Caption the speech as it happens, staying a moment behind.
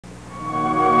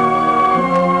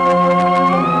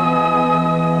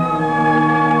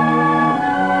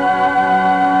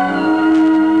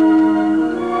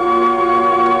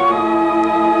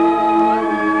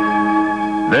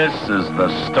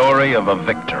the story of a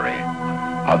victory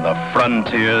on the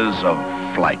frontiers of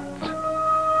flight.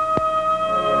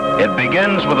 It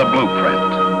begins with a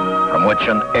blueprint from which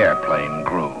an airplane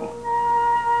grew.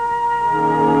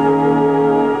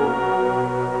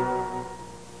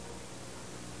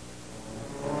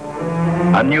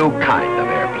 A new kind of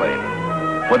airplane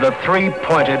with a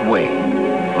three-pointed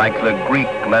wing, like the Greek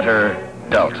letter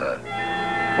delta,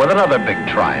 with another big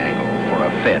triangle for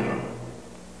a fin.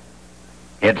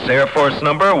 Its Air Force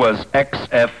number was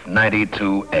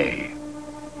XF-92A.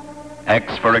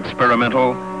 X for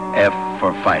experimental, F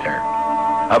for fighter.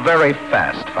 A very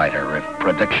fast fighter if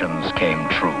predictions came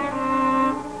true.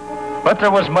 But there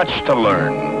was much to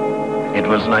learn. It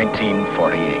was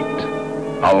 1948,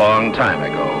 a long time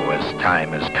ago as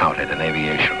time is counted in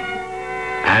aviation.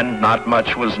 And not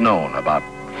much was known about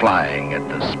flying at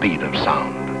the speed of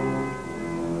sound.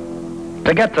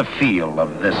 To get the feel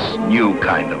of this new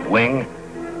kind of wing,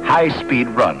 high-speed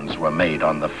runs were made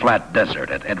on the flat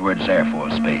desert at Edwards Air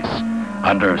Force Base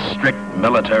under strict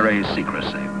military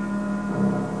secrecy.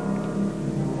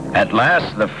 At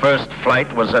last, the first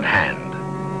flight was at hand.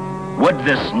 Would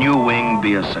this new wing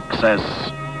be a success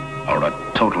or a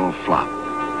total flop,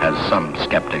 as some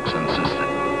skeptics insisted?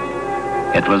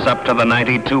 It was up to the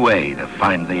 92A to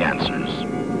find the answers.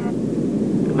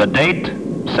 The date,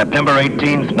 September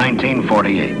 18th,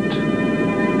 1948.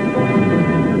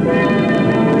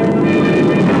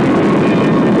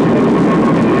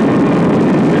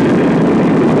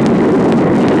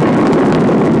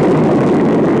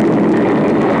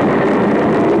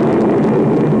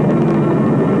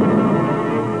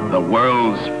 The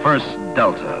world's first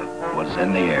Delta was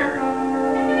in the air.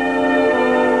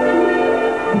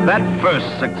 That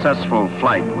first successful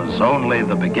flight was only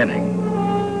the beginning.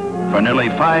 For nearly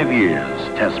 5 years,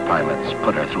 test pilots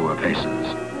put her through her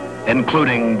paces,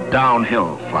 including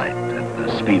downhill flight at the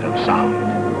speed of sound.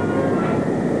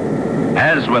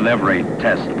 As with every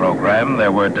test program,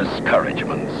 there were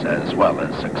discouragements as well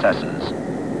as successes.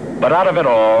 But out of it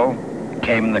all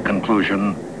came the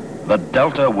conclusion the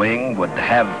Delta wing would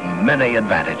have many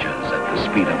advantages at the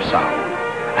speed of sound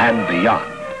and beyond.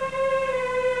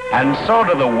 And so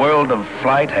to the world of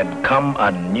flight had come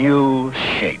a new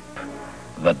shape,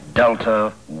 the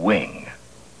Delta wing.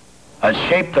 A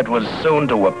shape that was soon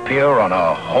to appear on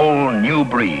a whole new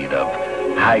breed of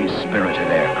high-spirited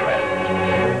aircraft.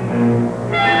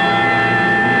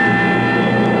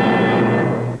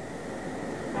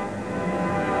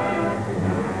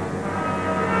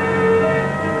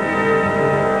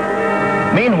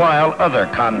 Meanwhile, other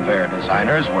Convair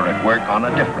designers were at work on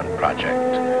a different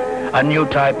project, a new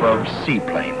type of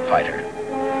seaplane fighter.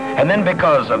 And then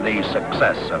because of the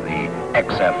success of the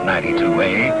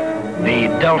XF-92A, the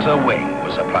Delta wing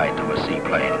was applied to a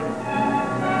seaplane.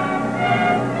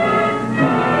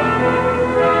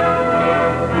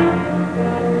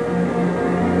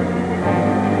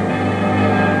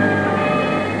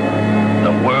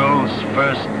 The world's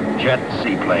first jet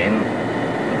seaplane,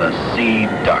 the Sea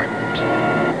Dart.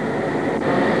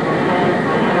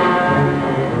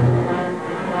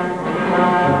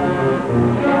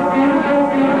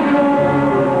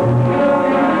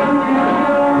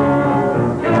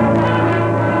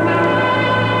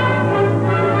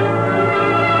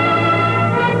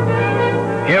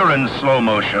 Here in slow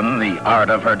motion, the art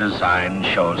of her design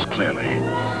shows clearly.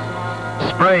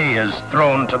 Spray is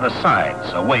thrown to the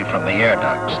sides, away from the air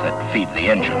ducts that feed the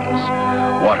engines.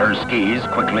 Water skis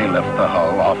quickly lift the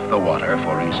hull off the water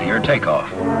for easier takeoff.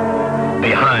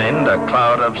 Behind, a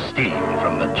cloud of steam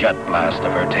from the jet blast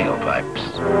of her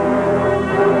tailpipes.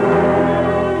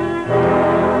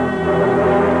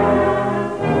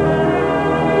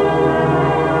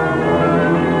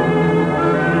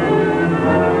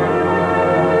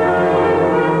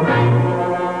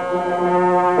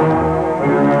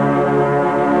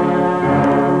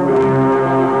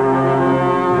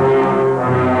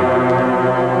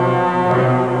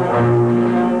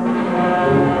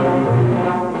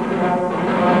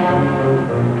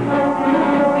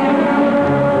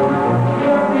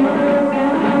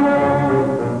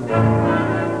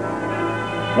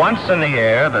 Once in the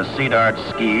air, the Sea Dart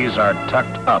skis are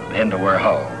tucked up into her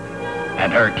hull,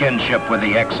 and her kinship with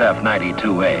the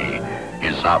XF-92A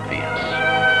is obvious.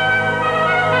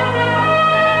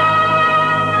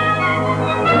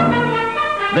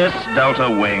 This Delta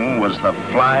wing was the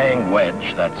flying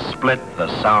wedge that split the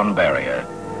sound barrier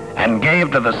and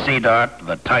gave to the Sea Dart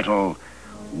the title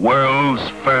World's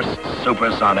First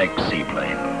Supersonic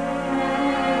Seaplane.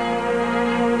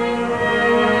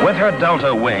 With her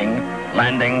Delta wing,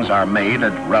 landings are made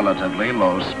at relatively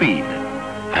low speed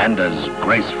and as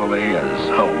gracefully as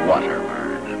a water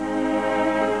bird.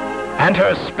 And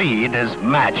her speed is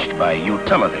matched by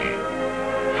utility.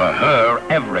 For her,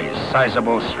 every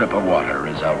sizable strip of water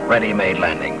is a ready-made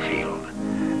landing field.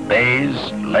 Bays,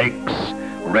 lakes,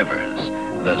 rivers,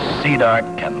 the Sea Dart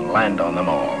can land on them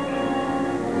all.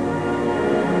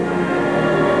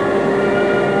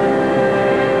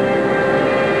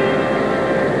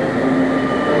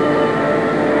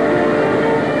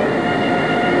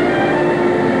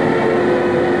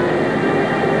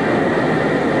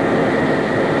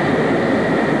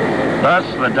 Thus,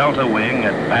 the Delta Wing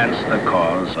advanced the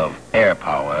cause of air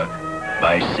power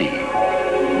by sea.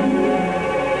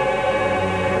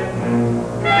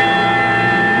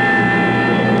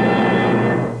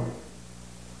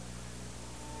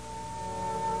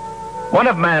 One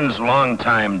of man's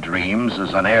longtime dreams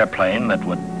is an airplane that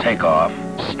would take off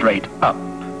straight up.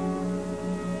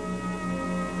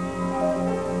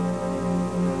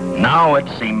 Now it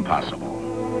seemed possible,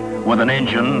 with an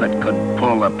engine that could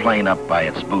pull a plane up by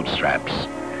its bootstraps,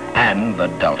 and the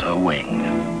Delta Wing.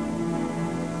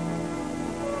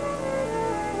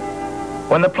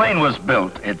 When the plane was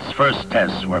built, its first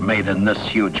tests were made in this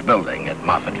huge building at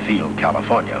Moffett Field,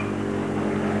 California.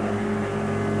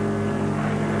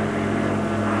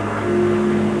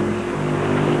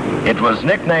 It was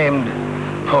nicknamed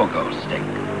Pogo Stick,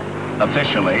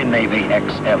 officially Navy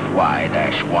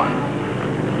XFY-1.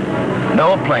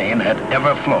 No plane had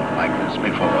ever flown like this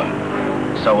before,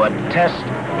 so a test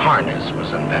harness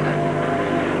was invented.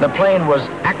 The plane was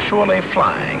actually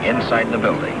flying inside the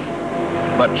building,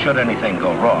 but should anything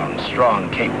go wrong, strong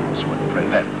cables would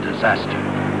prevent disaster.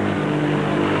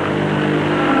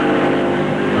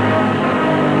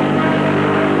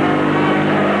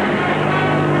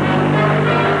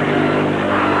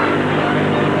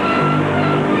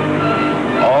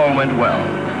 All went well,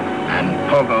 and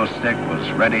Pogo Stick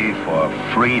was ready for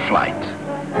free flight.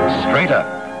 Straight up,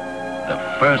 the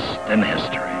first in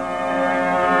history.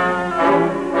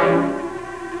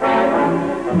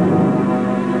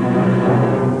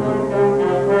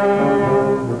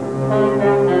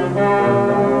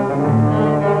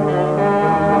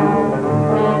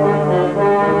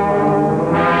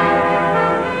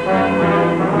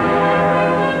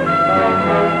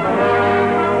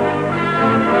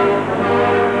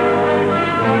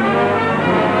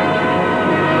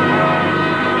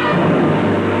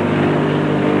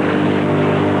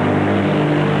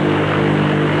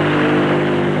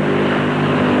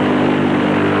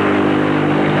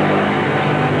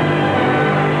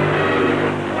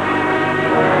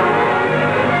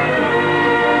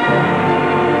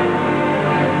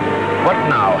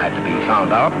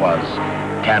 Was,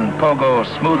 can Pogo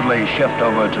smoothly shift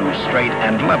over to straight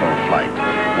and level flight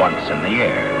once in the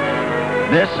air?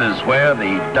 This is where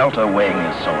the Delta Wing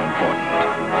is so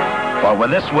important. For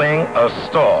with this wing, a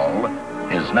stall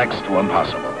is next to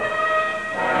impossible.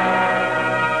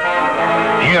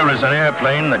 Here is an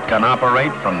airplane that can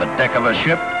operate from the deck of a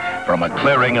ship, from a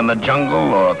clearing in the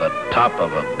jungle, or the top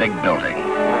of a big building.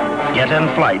 Yet in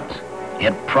flight,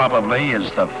 it probably is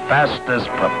the fastest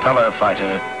propeller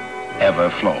fighter ever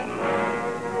flown.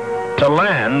 To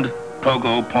land,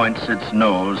 Pogo points its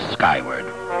nose skyward.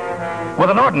 With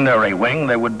an ordinary wing,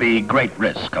 there would be great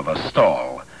risk of a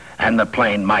stall, and the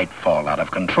plane might fall out of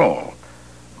control.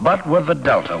 But with the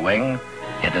Delta Wing,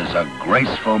 it is a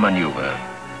graceful maneuver,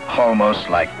 almost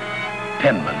like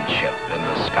penmanship in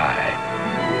the sky.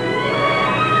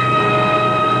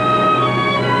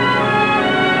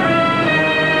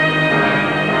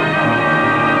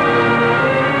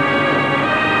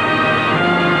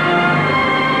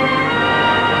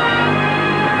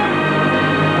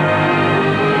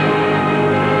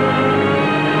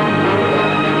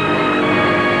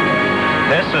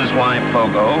 This is why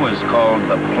Pogo is called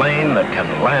the plane that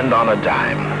can land on a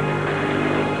dime.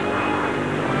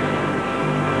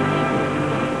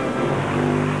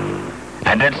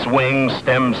 And its wing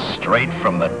stems straight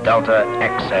from the Delta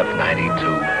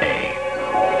XF-92A.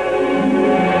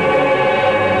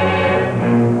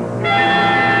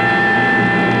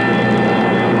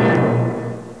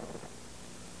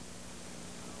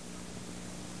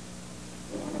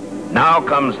 Now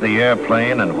comes the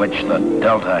airplane in which the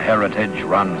Delta heritage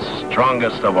runs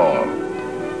strongest of all.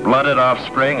 Blooded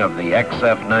offspring of the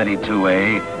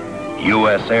XF-92A,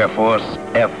 U.S. Air Force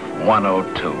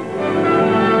F-102.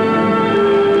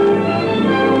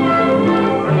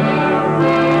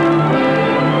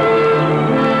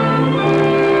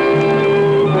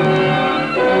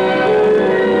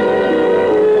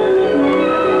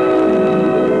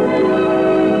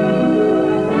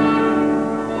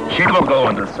 She will go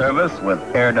into service with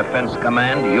Air Defense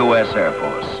Command, U.S. Air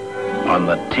Force, on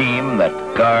the team that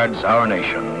guards our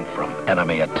nation from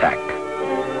enemy attack.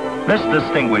 This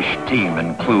distinguished team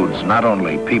includes not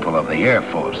only people of the Air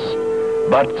Force,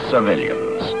 but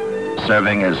civilians,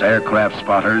 serving as aircraft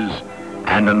spotters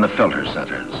and in the filter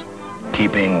centers,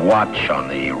 keeping watch on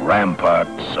the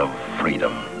ramparts of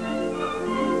freedom.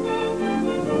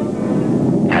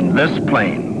 And this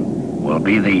plane will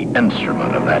be the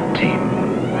instrument of that team.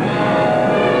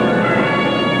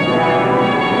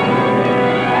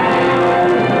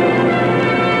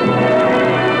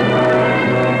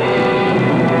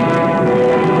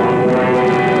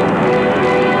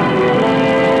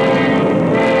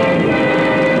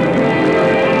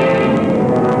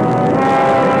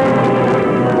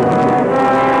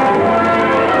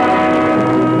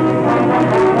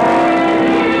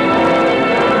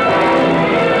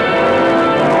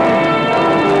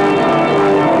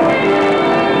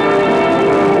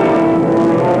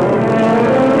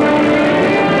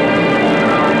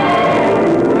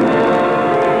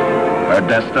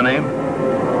 Destiny,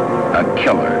 a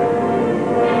killer.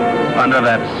 Under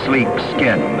that sleek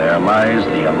skin, there lies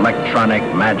the electronic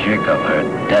magic of her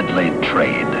deadly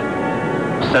trade.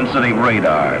 Sensitive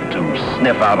radar to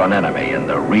sniff out an enemy in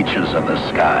the reaches of the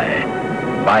sky,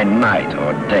 by night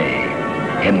or day,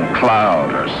 in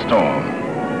cloud or storm.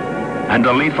 And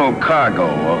a lethal cargo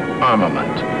of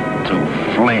armament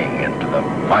to fling into the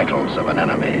vitals of an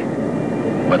enemy,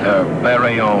 with her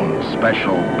very own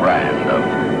special brand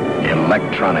of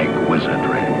electronic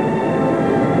wizardry.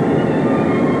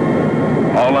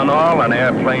 All in all, an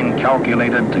airplane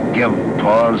calculated to give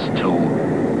pause to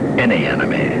any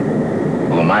enemy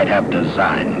who might have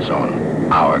designs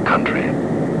on our country.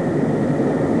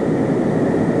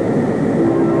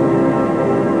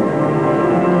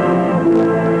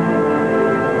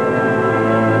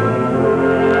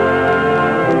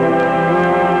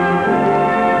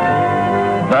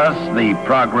 Thus, the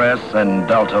progress in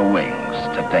Delta Wings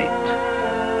to date.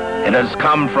 It has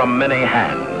come from many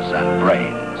hands and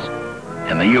brains.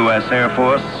 In the U.S. Air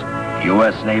Force,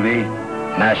 U.S. Navy,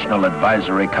 National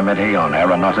Advisory Committee on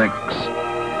Aeronautics,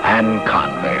 and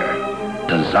Convair,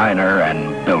 designer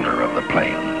and builder of the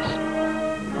planes.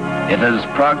 It is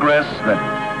progress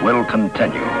that will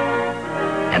continue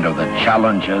into the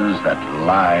challenges that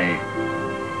lie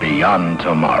beyond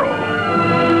tomorrow.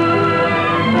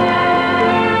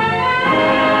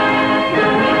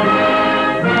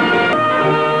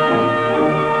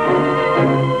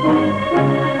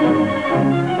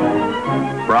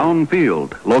 Brown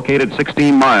Field, located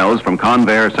 16 miles from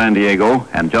Convair, San Diego,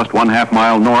 and just 1/2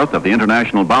 mile north of the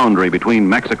international boundary between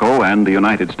Mexico and the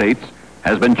United States,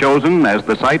 has been chosen as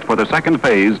the site for the second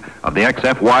phase of the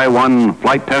XF-Y1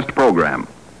 flight test program.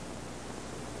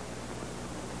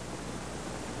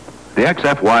 The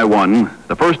XF-Y1,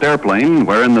 the first airplane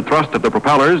wherein the thrust of the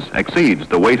propellers exceeds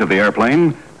the weight of the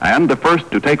airplane, and the first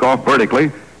to take off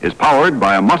vertically, is powered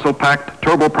by a muscle-packed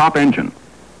turboprop engine.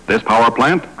 This power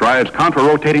plant drives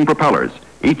contra-rotating propellers,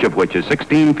 each of which is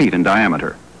 16 feet in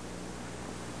diameter.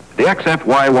 The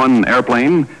XF-Y1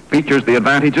 airplane features the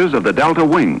advantages of the Delta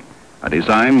Wing, a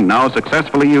design now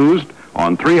successfully used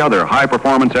on 3 other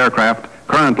high-performance aircraft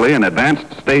currently in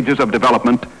advanced stages of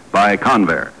development by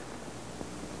Convair.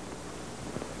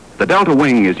 The Delta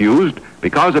Wing is used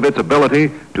because of its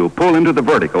ability to pull into the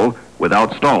vertical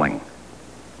without stalling.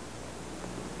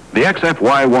 The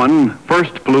XF-Y1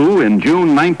 first flew in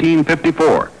June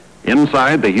 1954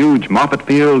 inside the huge Moffett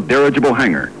Field dirigible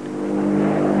hangar.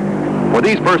 For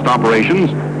these first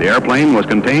operations, the airplane was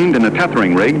contained in a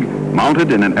tethering rig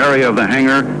mounted in an area of the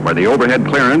hangar where the overhead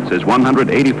clearance is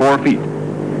 184 feet.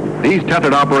 These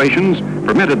tethered operations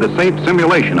permitted the safe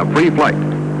simulation of free flight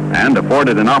and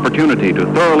afforded an opportunity to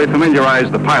thoroughly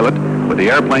familiarize the pilot with the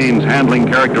airplane's handling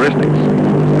characteristics.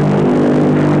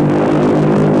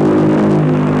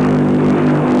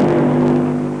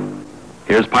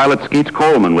 Here's pilot Skeets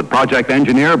Coleman with project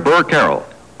engineer Burr Carroll.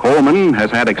 Coleman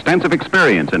has had extensive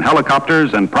experience in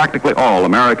helicopters and practically all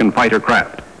American fighter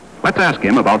craft. Let's ask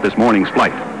him about this morning's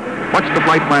flight. What's the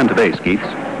flight plan today, Skeets?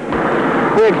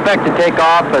 We expect to take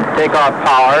off at takeoff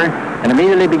power and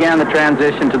immediately begin the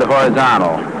transition to the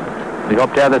horizontal. We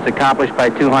hope to have this accomplished by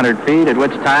 200 feet, at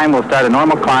which time we'll start a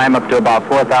normal climb up to about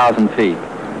 4,000 feet.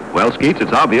 Well, Skeets,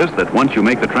 it's obvious that once you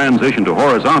make the transition to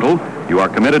horizontal, you are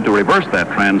committed to reverse that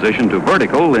transition to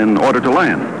vertical in order to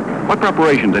land. What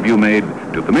preparations have you made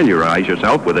to familiarize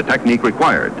yourself with the technique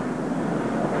required?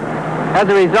 As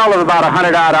a result of about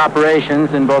 100-odd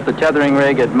operations in both the tethering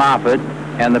rig at Moffett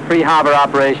and the pre-hover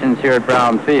operations here at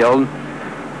Brown Field,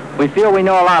 we feel we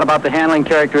know a lot about the handling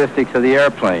characteristics of the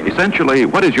airplane. Essentially,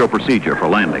 what is your procedure for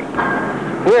landing?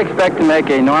 We expect to make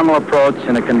a normal approach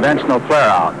in a conventional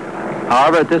flare-out.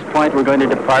 However, at this point, we're going to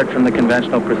depart from the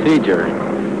conventional procedure.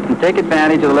 In take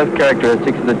advantage of the lift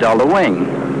characteristics of the delta wing.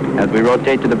 As we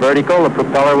rotate to the vertical, the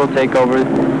propeller will take over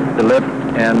the lift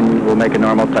and will make a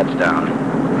normal touchdown.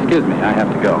 Excuse me, I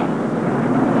have to go.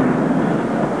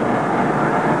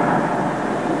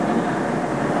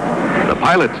 The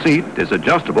pilot's seat is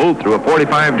adjustable through a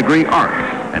 45-degree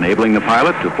arc, enabling the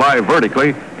pilot to fly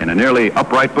vertically in a nearly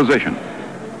upright position.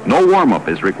 No warm-up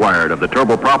is required of the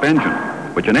turboprop engine,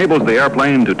 which enables the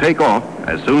airplane to take off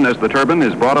as soon as the turbine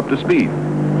is brought up to speed.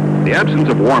 The absence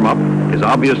of warm-up is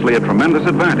obviously a tremendous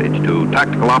advantage to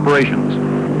tactical operations.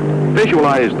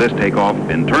 Visualize this takeoff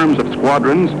in terms of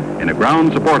squadrons in a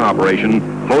ground support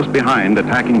operation close behind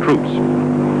attacking troops.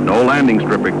 No landing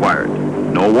strip required,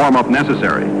 no warm-up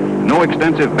necessary, no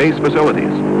extensive base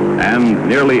facilities, and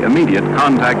nearly immediate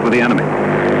contact with the enemy.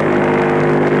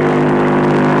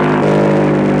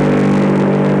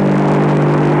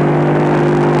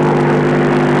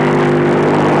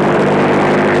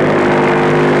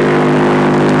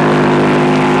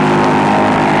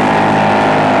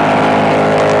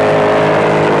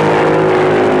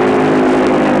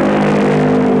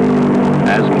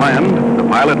 The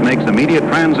pilot makes immediate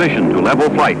transition to level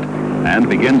flight and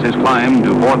begins his climb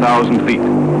to 4,000 feet.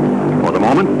 For the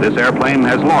moment, this airplane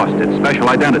has lost its special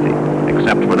identity,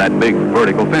 except for that big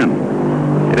vertical fin.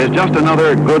 It is just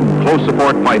another good close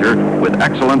support fighter with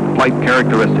excellent flight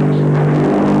characteristics.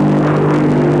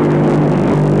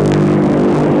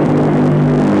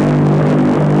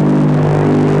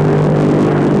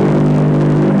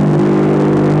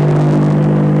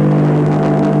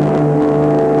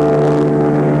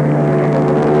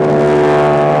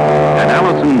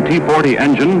 T-40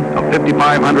 engine of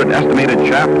 5,500 estimated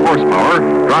shaft horsepower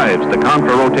drives the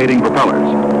contra-rotating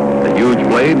propellers. The huge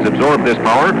blades absorb this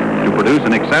power to produce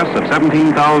in excess of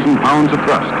 17,000 pounds of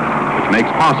thrust, which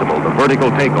makes possible the vertical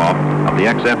takeoff of the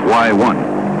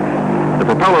XF-Y1. The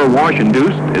propeller wash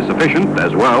induced is sufficient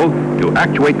as well to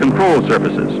actuate control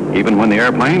surfaces, even when the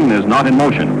airplane is not in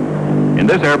motion. In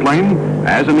this airplane,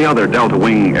 as in the other delta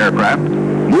wing aircraft,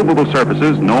 movable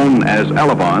surfaces known as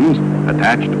elevons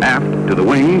attached aft to the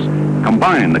wings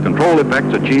combine the control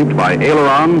effects achieved by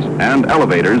ailerons and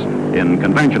elevators in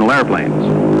conventional airplanes.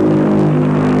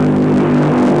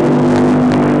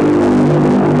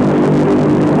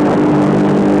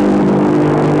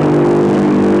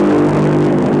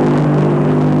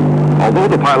 Although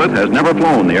the pilot has never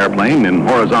flown the airplane in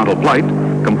horizontal flight,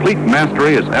 complete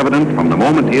mastery is evident from the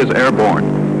moment he is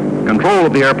airborne. Control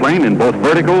of the airplane in both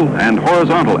vertical and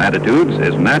horizontal attitudes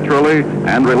is naturally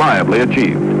and reliably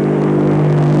achieved.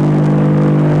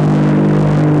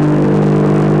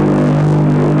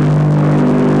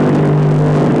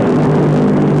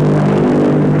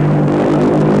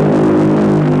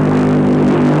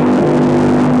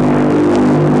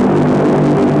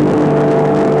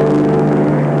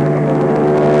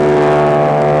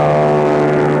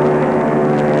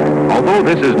 Although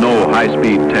this is no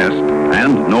high-speed test,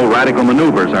 and no radical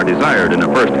maneuvers are desired in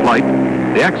a first flight,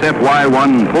 the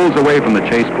XF-Y1 pulls away from the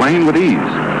chase plane with ease.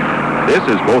 This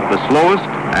is both the slowest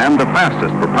and the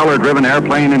fastest propeller-driven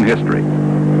airplane in history.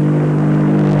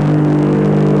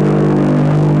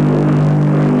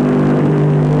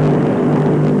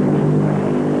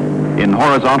 In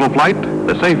horizontal flight,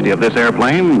 the safety of this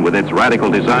airplane, with its radical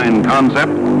design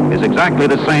concept, is exactly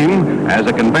the same as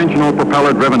a conventional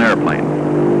propeller-driven airplane.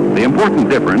 The important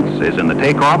difference is in the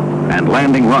takeoff and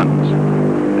landing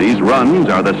runs. These runs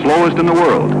are the slowest in the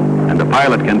world, and the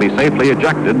pilot can be safely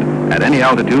ejected at any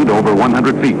altitude over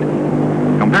 100 feet.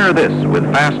 Compare this with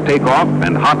fast takeoff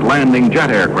and hot landing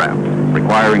jet aircraft,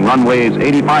 requiring runways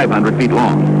 8,500 feet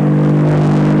long.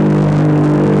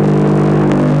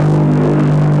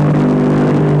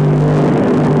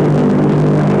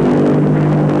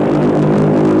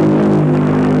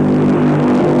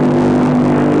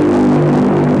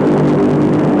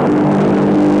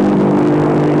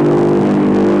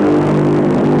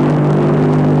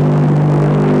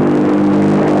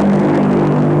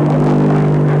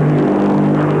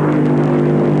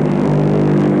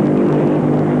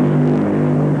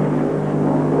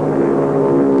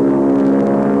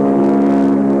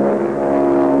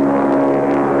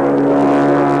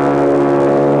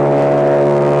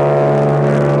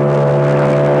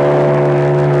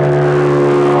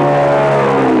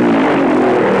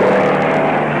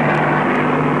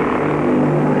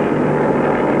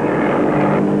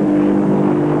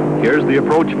 Here's the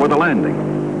approach for the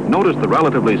landing. Notice the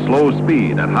relatively slow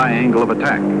speed at high angle of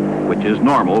attack, which is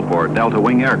normal for delta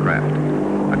wing aircraft.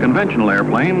 A conventional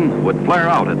airplane would flare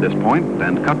out at this point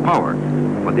and cut power,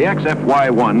 but the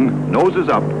XF-Y1 noses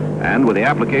up and with the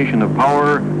application of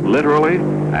power literally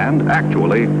and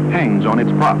actually hangs on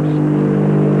its props.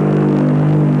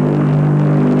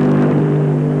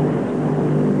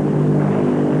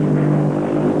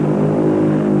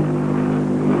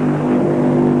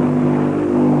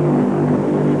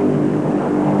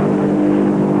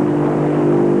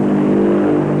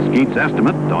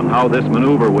 how this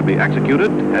maneuver would be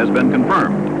executed has been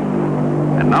confirmed.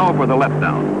 And now for the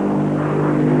letdown.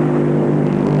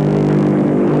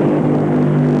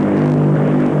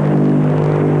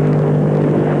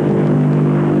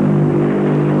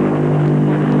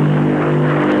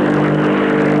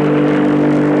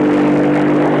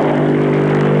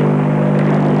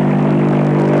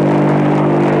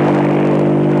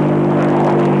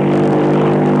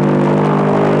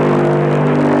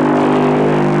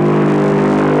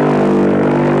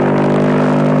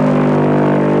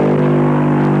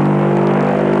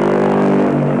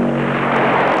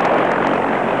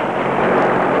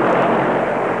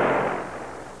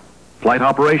 Flight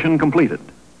operation completed.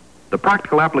 The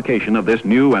practical application of this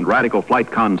new and radical flight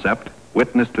concept,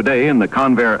 witnessed today in the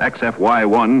Convair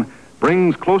XFY-1,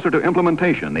 brings closer to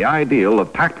implementation the ideal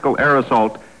of tactical air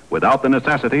assault without the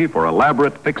necessity for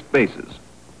elaborate fixed bases.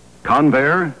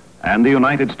 Convair and the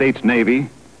United States Navy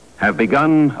have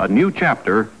begun a new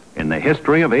chapter in the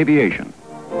history of aviation.